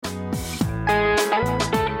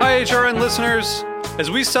HRN listeners.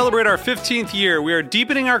 As we celebrate our 15th year, we are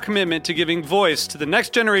deepening our commitment to giving voice to the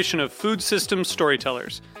next generation of food systems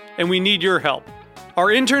storytellers, and we need your help. Our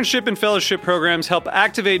internship and fellowship programs help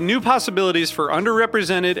activate new possibilities for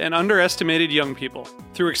underrepresented and underestimated young people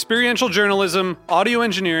through experiential journalism, audio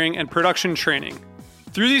engineering, and production training.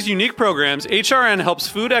 Through these unique programs, HRN helps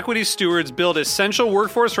food equity stewards build essential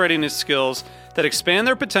workforce readiness skills that expand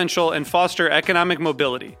their potential and foster economic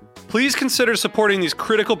mobility. Please consider supporting these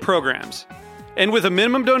critical programs. And with a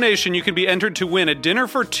minimum donation, you can be entered to win a dinner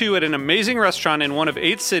for two at an amazing restaurant in one of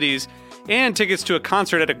 8 cities and tickets to a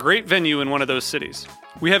concert at a great venue in one of those cities.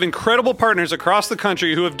 We have incredible partners across the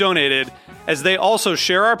country who have donated, as they also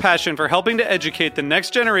share our passion for helping to educate the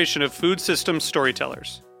next generation of food systems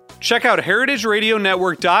storytellers. Check out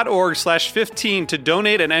heritageradionetwork.org/15 to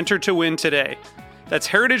donate and enter to win today. That's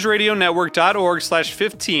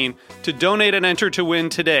heritageradionetwork.org/15 to donate and enter to win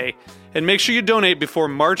today. And make sure you donate before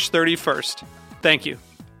March 31st. Thank you.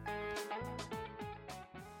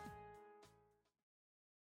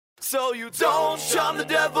 So you don't charm the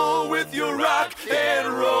devil with your rock and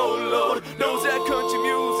roll load. Knows that country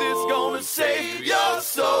music's gonna save your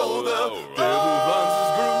soul. The devil runs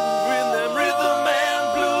his groove in them rhythm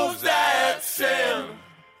and blues that sound.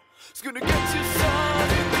 It's gonna get you, son,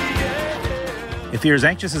 in the end. If you're as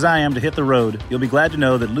anxious as I am to hit the road, you'll be glad to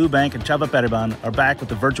know that Lou Bank and Chava Periban are back with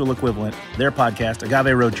the virtual equivalent, their podcast,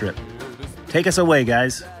 Agave Road Trip. Take us away,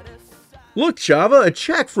 guys. Look, Chava, a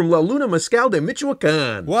check from La Luna Mezcal de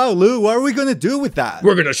Michoacan. Wow, Lou, what are we going to do with that?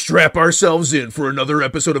 We're going to strap ourselves in for another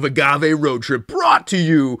episode of Agave Road Trip, brought to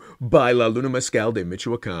you by La Luna Mezcal de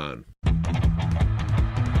Michoacan.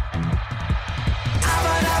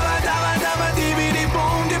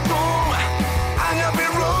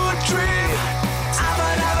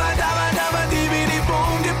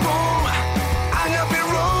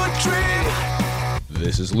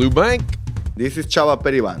 This is Lou Bank. This is Chava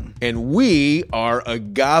Periban. And we are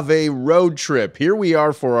Agave Road Trip. Here we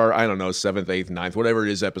are for our, 7th, 8th, 9th, whatever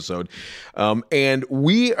it is episode. And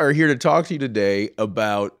we are here to talk to you today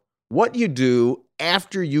about what you do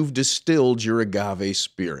after you've distilled your agave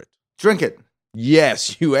spirit. Drink it.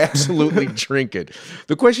 Yes, you absolutely drink it.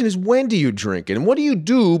 The question is, when do you drink it? And what do you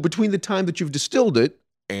do between the time that you've distilled it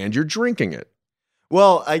and you're drinking it?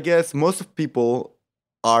 Well, I guess most people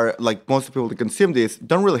that consume this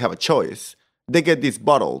don't really have a choice. They get this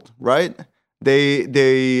bottled, right?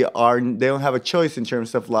 They don't have a choice in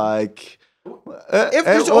terms of like. If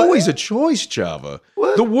there's always a choice, Chava.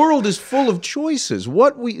 What? The world is full of choices.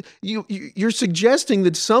 You're suggesting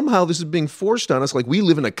that somehow this is being forced on us, like we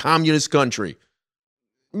live in a communist country.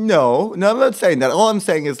 No, I'm not saying that. All I'm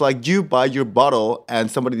saying is like you buy your bottle and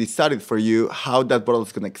somebody decided for you how that bottle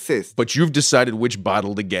is going to exist. But you've decided which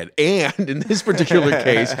bottle to get. And in this particular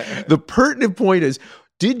case, the pertinent point is,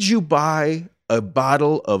 did you buy a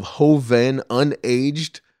bottle of Joven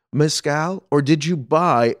unaged mezcal? Or did you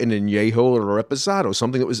buy an añejo or reposado,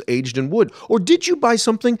 something that was aged in wood? Or did you buy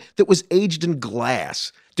something that was aged in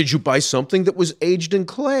glass? Did you buy something that was aged in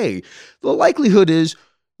clay? The likelihood is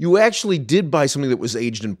you actually did buy something that was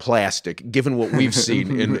aged in plastic, given what we've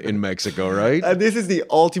seen in Mexico, right? And this is the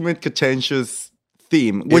ultimate contentious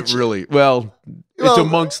theme. It's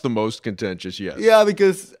amongst the most contentious, yes. Yeah,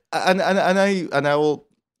 because, and I will,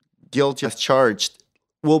 guilty as charged,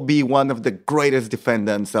 will be one of the greatest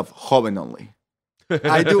defendants of Joven only.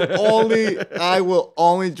 I will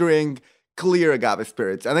only drink clear agave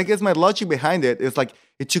spirits. And I guess my logic behind it is like,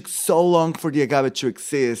 it took so long for the agave to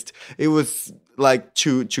exist. It was like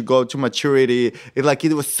to go to maturity.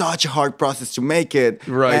 It was such a hard process to make it.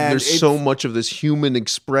 Right. And there's so much of this human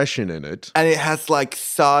expression in it. And it has like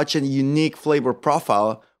such a unique flavor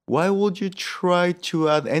profile. Why would you try to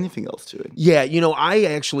add anything else to it? Yeah,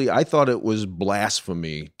 I thought it was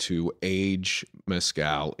blasphemy to age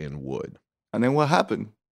mezcal in wood. And then what happened?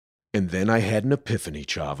 And then I had an epiphany,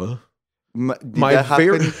 Chava.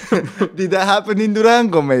 Did that happen in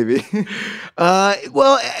Durango, maybe?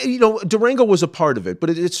 Durango was a part of it, but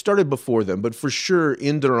it started before them. But for sure,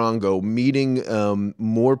 in Durango, meeting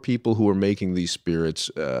more people who are making these spirits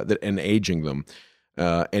and aging them,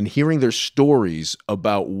 and hearing their stories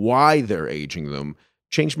about why they're aging them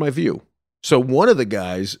changed my view. So one of the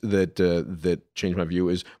guys that changed my view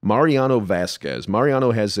is Mariano Vasquez.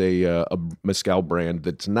 Mariano has a mezcal brand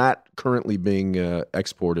that's not currently being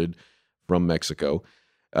exported from Mexico.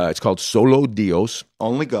 It's called Solo Dios.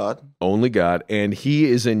 Only God. Only God. And he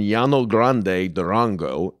is in Llano Grande,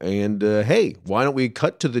 Durango. And hey, why don't we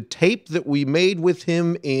cut to the tape that we made with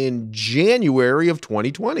him in January of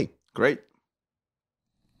 2020? Great.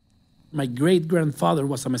 My great-grandfather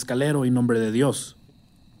was a mezcalero in nombre de Dios.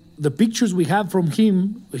 the pictures we have from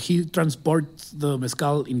him, he transports the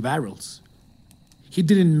mezcal in barrels. He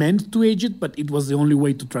didn't meant to age it, but it was the only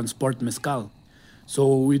way to transport mezcal.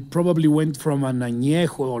 So it probably went from an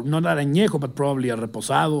añejo, or not an añejo, but probably a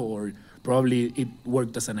reposado, or probably it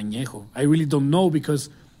worked as an añejo. I really don't know, because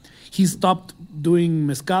he stopped doing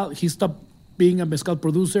mezcal. He stopped being a mezcal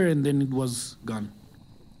producer, and then it was gone.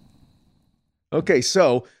 Okay,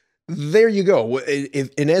 so there you go.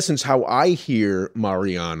 In essence, how I hear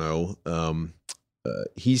Mariano,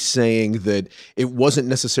 he's saying that it wasn't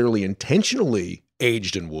necessarily intentionally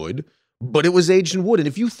aged in wood, but it was aged in wood. And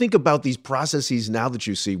if you think about these processes now that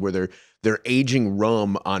you see where they're aging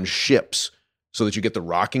rum on ships so that you get the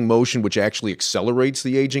rocking motion, which actually accelerates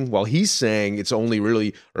the aging, while he's saying it's only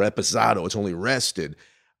really reposado, it's only rested.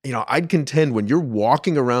 You know, I'd contend when you're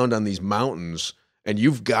walking around on these mountains and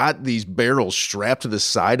you've got these barrels strapped to the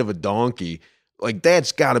side of a donkey, like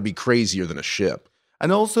that's got to be crazier than a ship.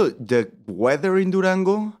 And also the weather in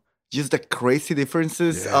Durango, just the crazy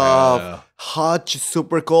differences of hot to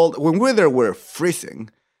super cold. When we were there, we're freezing.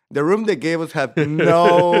 The room they gave us had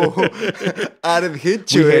no added heat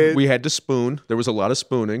to it. We had to spoon. There was a lot of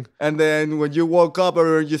spooning. And then when you woke up, I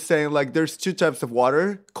remember you saying, like, there's two types of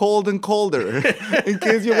water, cold and colder, in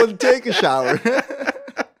case you want to take a shower.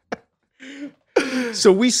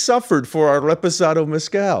 So we suffered for our reposado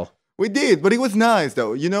mezcal. We did, but it was nice,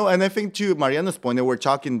 though. You know, and I think to Mariana's point, and we're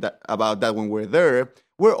talking about that when we were there,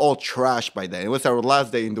 we're all trashed by then. It was our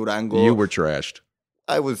last day in Durango. You were trashed.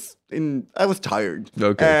 I was tired.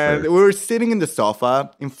 Okay, and fair. we were sitting in the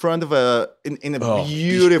sofa in front of a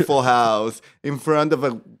beautiful house, in front of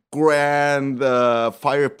a grand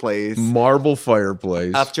fireplace. Marble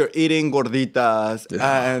fireplace. After eating gorditas,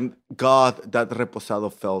 and God, that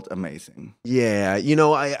reposado felt amazing. Yeah, you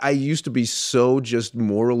know, I used to be so just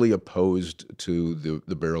morally opposed to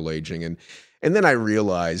the barrel aging, and then I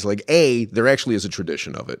realized, like, A, there actually is a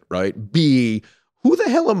tradition of it, right? B, who the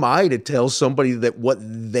hell am I to tell somebody that what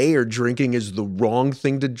they are drinking is the wrong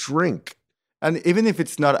thing to drink? And even if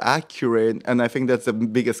it's not accurate, and I think that's the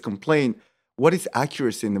biggest complaint, what is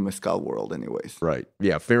accuracy in the mezcal world anyways? Right.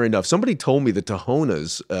 Yeah, fair enough. Somebody told me that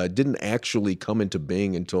Tajonas didn't actually come into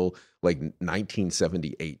being until like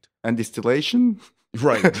 1978. And distillation?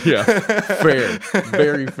 Right. Yeah. Fair.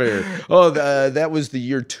 Very fair. Oh, that was the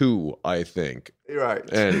year 2, I think. Right.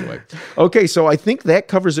 Anyway. Okay, so I think that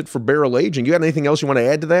covers it for barrel aging. You got anything else you want to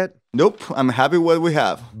add to that? Nope. I'm happy with what we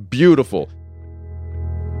have. Beautiful.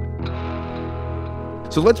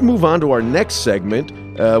 So let's move on to our next segment.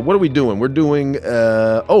 What are we doing? We're doing,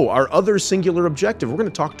 our other singular objective. We're going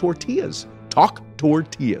to talk tortillas. Talk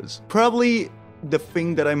tortillas. Probably the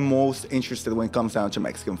thing that I'm most interested in when it comes down to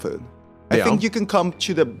Mexican food. I Yeah. think you can come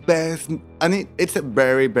to the best, and it's a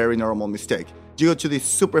very, very normal mistake. You go to this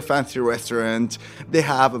super fancy restaurant, they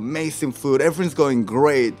have amazing food, everything's going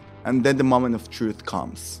great, and then the moment of truth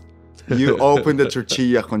comes. You open the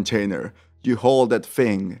tortilla container, you hold that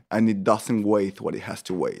thing, and it doesn't weigh what it has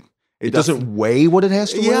to weigh. It doesn't weigh what it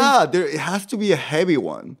has to weigh? Yeah, it has to be a heavy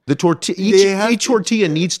one. The each tortilla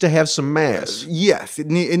needs to have some mass. Yes, it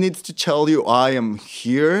needs to tell you, I am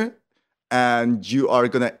here, and you are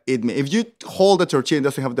going to eat me. If you hold a tortilla and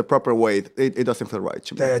doesn't have the proper weight, it doesn't feel right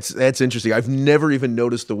to me. That's interesting. I've never even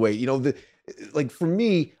noticed the weight. You know, like for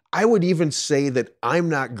me, I would even say that I'm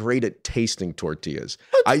not great at tasting tortillas.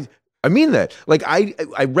 I mean that. Like I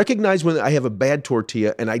recognize when I have a bad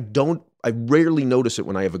tortilla, and I rarely notice it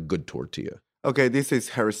when I have a good tortilla. Okay, this is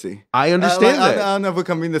heresy. I understand that. I don't know if we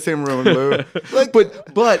can be in the same room, Lou.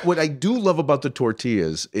 But what I do love about the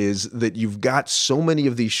tortillas is that you've got so many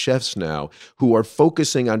of these chefs now who are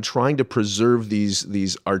focusing on trying to preserve these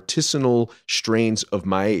artisanal strains of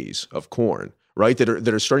maize, of corn, right? That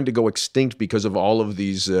are starting to go extinct because of all of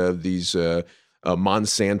these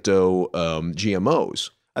Monsanto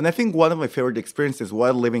GMOs. And I think one of my favorite experiences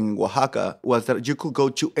while living in Oaxaca was that you could go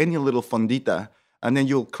to any little fondita, and then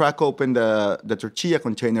you'll crack open the tortilla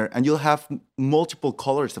container, and you'll have multiple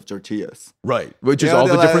colors of tortillas. Right, which is all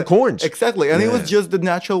the different corns. Exactly, and it was just the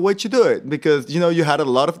natural way to do it because, you had a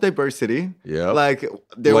lot of diversity. Yeah, like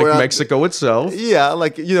Mexico itself. Yeah,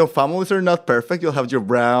 families are not perfect. You'll have your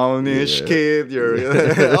brownish kid, your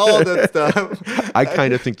all that stuff. I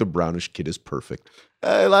kind of think the brownish kid is perfect.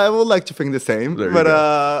 I would like to think the same,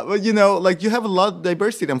 but you have a lot of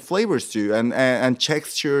diversity and flavors too, and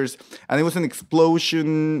textures, and it was an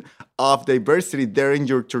explosion of diversity there in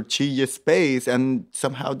your tortilla space, and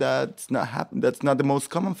somehow that's not happening. That's not the most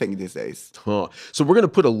common thing these days. Huh. So we're going to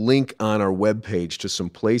put a link on our webpage to some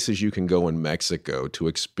places you can go in Mexico to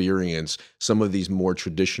experience some of these more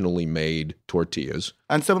traditionally made tortillas.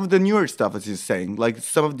 And some of the newer stuff, as you're saying, like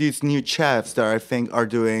some of these new chefs that I think are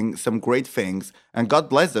doing some great things. And God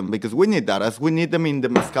bless them, because we need that, as we need them in the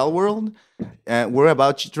mezcal world. And we're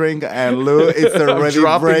about to drink, and Lou is already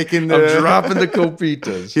breaking the... I'm dropping the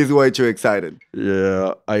copitas. He's way too excited.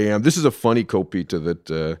 Yeah, I am. This is a funny copita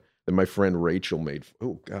that my friend Rachel made.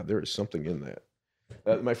 Oh, God, there is something in that.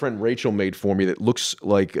 My friend Rachel made for me that looks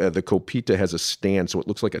like the copita has a stand, so it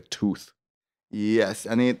looks like a tooth. Yes,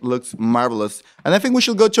 and it looks marvelous. And I think we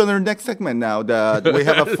should go to our next segment now that we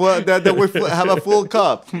have a full, have a full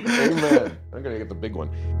cup. Amen. I'm going to get the big one.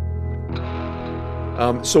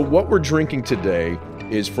 So what we're drinking today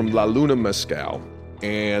is from La Luna Mezcal.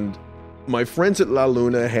 And my friends at La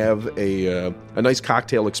Luna have a nice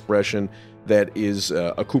cocktail expression that is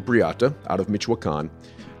a cupriata out of Michoacan.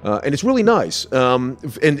 And it's really nice.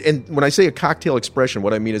 And when I say a cocktail expression,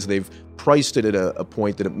 what I mean is they've priced it at a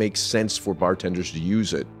point that it makes sense for bartenders to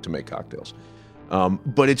use it to make cocktails.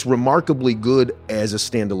 But it's remarkably good as a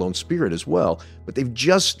standalone spirit as well. But they've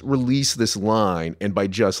just released this line, and by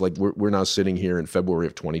just, like we're now sitting here in February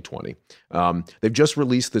of 2020. They've just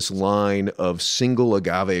released this line of single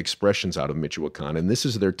agave expressions out of Michoacan, and this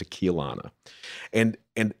is their tequilana. And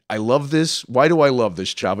I love this. Why do I love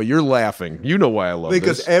this, Chava? You're laughing. You know why I love this.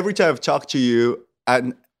 Because every time I've talked to you,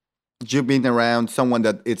 and you've been around someone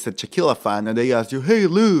that it's a tequila fan, and they ask you, "Hey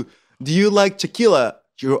Lou, do you like tequila?"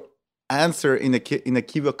 Your answer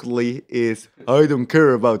inequivocally is, "I don't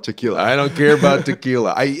care about tequila." I don't care about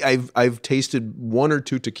tequila. I've tasted one or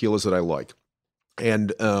two tequilas that I like.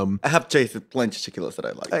 And I have tasted plenty of tequilas that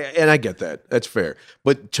I like. And I get that. That's fair.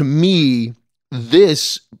 But to me,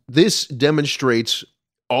 this demonstrates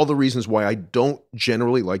all the reasons why I don't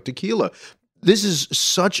generally like tequila. This is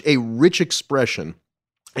such a rich expression.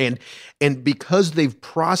 And because they've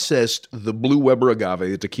processed the Blue Weber agave,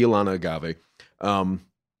 the tequilana agave,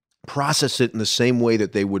 process it in the same way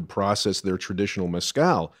that they would process their traditional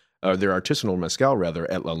mezcal, or their artisanal mezcal rather,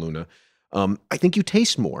 at La Luna, I think you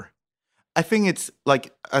taste more. I think it's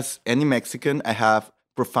like, as any Mexican, I have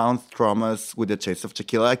profound traumas with the taste of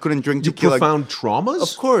tequila. I couldn't drink tequila. Profound traumas?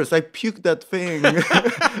 Of course, I puked that thing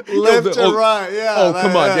left and right. Yeah. Oh,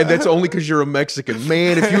 come on. And that's only because you're a Mexican.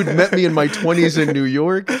 Man, if you had met me in my 20s in New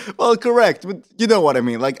York. Well, correct. But you know what I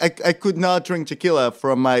mean. Like, I could not drink tequila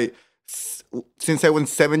since I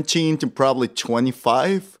was 17 to probably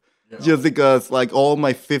 25. Yeah. Just because, like, all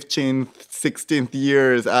my 15th, 16th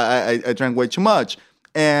years, I drank way too much.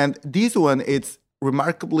 And this one, it's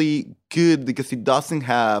remarkably good because it doesn't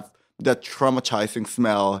have that traumatizing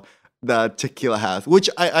smell that tequila has, which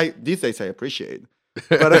I these days I appreciate.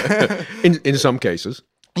 But in some cases.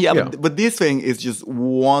 Yeah. But this thing is just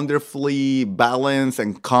wonderfully balanced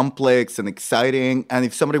and complex and exciting. And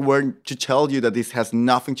if somebody were to tell you that this has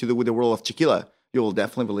nothing to do with the world of tequila, you will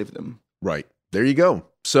definitely believe them. Right. There you go.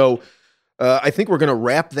 So I think we're going to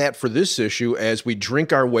wrap that for this issue as we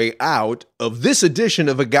drink our way out of this edition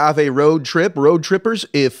of Agave Road Trip. Road trippers,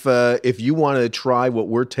 if you want to try what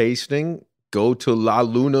we're tasting, go to La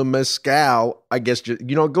Luna Mezcal. I guess,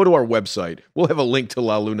 go to our website. We'll have a link to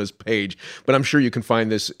La Luna's page, but I'm sure you can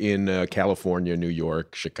find this in California, New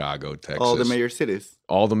York, Chicago, Texas. All the major cities.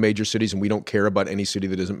 All the major cities, and we don't care about any city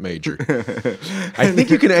that isn't major. I think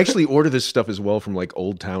you can actually order this stuff as well from like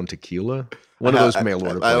Old Town Tequila. One of those mail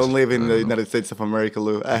order places. I don't live in the United States of America,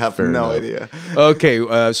 Lou. I have no idea. Okay,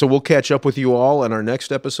 so we'll catch up with you all on our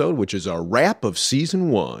next episode, which is our wrap of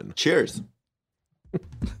season 1. Cheers.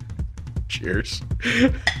 Cheers.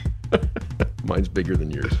 Mine's bigger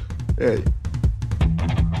than yours. Hey.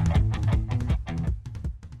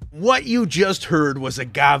 What you just heard was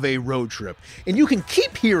Agave Road Trip, and you can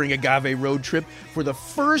keep hearing Agave Road Trip for the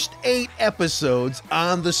first 8 episodes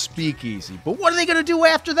on the Speakeasy. But what are they going to do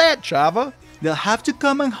after that, Chava? They'll have to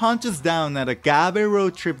come and hunt us down at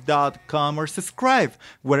agaveroadtrip.com or subscribe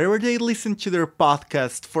wherever they listen to their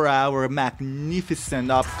podcast for our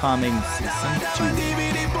magnificent upcoming season 2.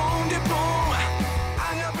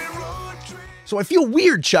 So I feel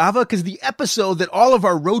weird, Chava, because the episode that all of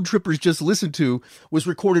our road trippers just listened to was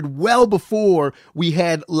recorded well before we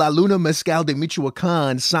had La Luna Mezcal de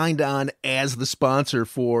Michoacan signed on as the sponsor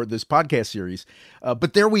for this podcast series.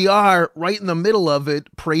 But there we are, right in the middle of it,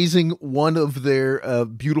 praising one of their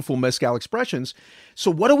beautiful mezcal expressions. So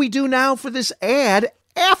what do we do now for this ad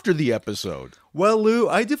after the episode? Well, Lou,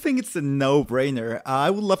 I do think it's a no-brainer. I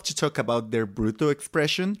would love to talk about their Bruto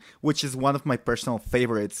expression, which is one of my personal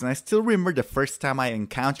favorites, and I still remember the first time I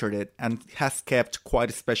encountered it, and it has kept quite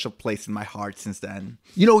a special place in my heart since then.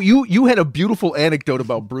 You know, you had a beautiful anecdote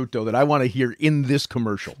about Bruto that I want to hear in this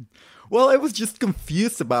commercial. Well, I was just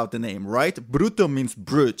confused about the name, right? Bruto means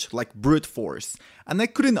brute, like brute force. And I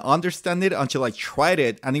couldn't understand it until I tried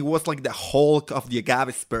it, and it was like the Hulk of the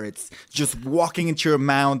agave spirits, just walking into your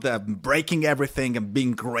mouth, breaking everything and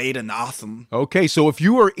being great and awesome. Okay, so if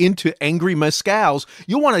you are into angry mezcals,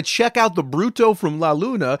 you'll want to check out the Bruto from La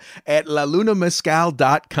Luna at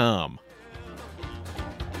lalunamezcal.com.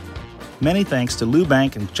 Many thanks to Lou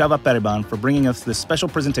Bank and Chava Periban for bringing us this special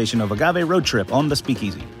presentation of Agave Road Trip on the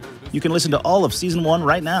Speakeasy. You can listen to all of Season 1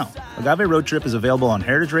 right now. Agave Road Trip is available on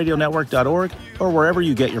heritageradionetwork.org or wherever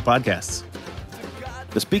you get your podcasts.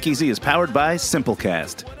 The Speakeasy is powered by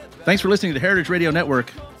Simplecast. Thanks for listening to Heritage Radio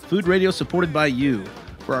Network, food radio supported by you.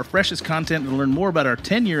 For our freshest content and to learn more about our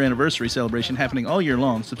 10-year anniversary celebration happening all year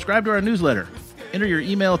long, subscribe to our newsletter. Enter your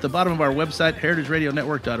email at the bottom of our website,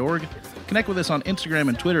 heritageradionetwork.org. Connect with us on Instagram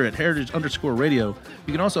and Twitter at heritage_radio.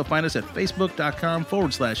 You can also find us at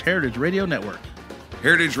facebook.com/Heritage Radio Network.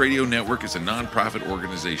 Heritage Radio Network is a nonprofit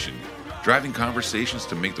organization driving conversations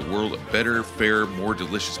to make the world a better, fairer, more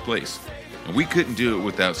delicious place. And we couldn't do it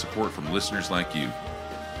without support from listeners like you.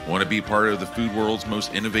 Want to be part of the food world's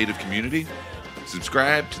most innovative community?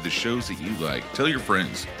 Subscribe to the shows that you like, tell your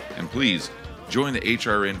friends, and please join the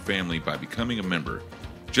HRN family by becoming a member.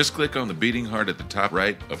 Just click on the beating heart at the top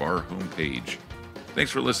right of our homepage. Thanks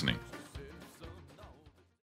for listening.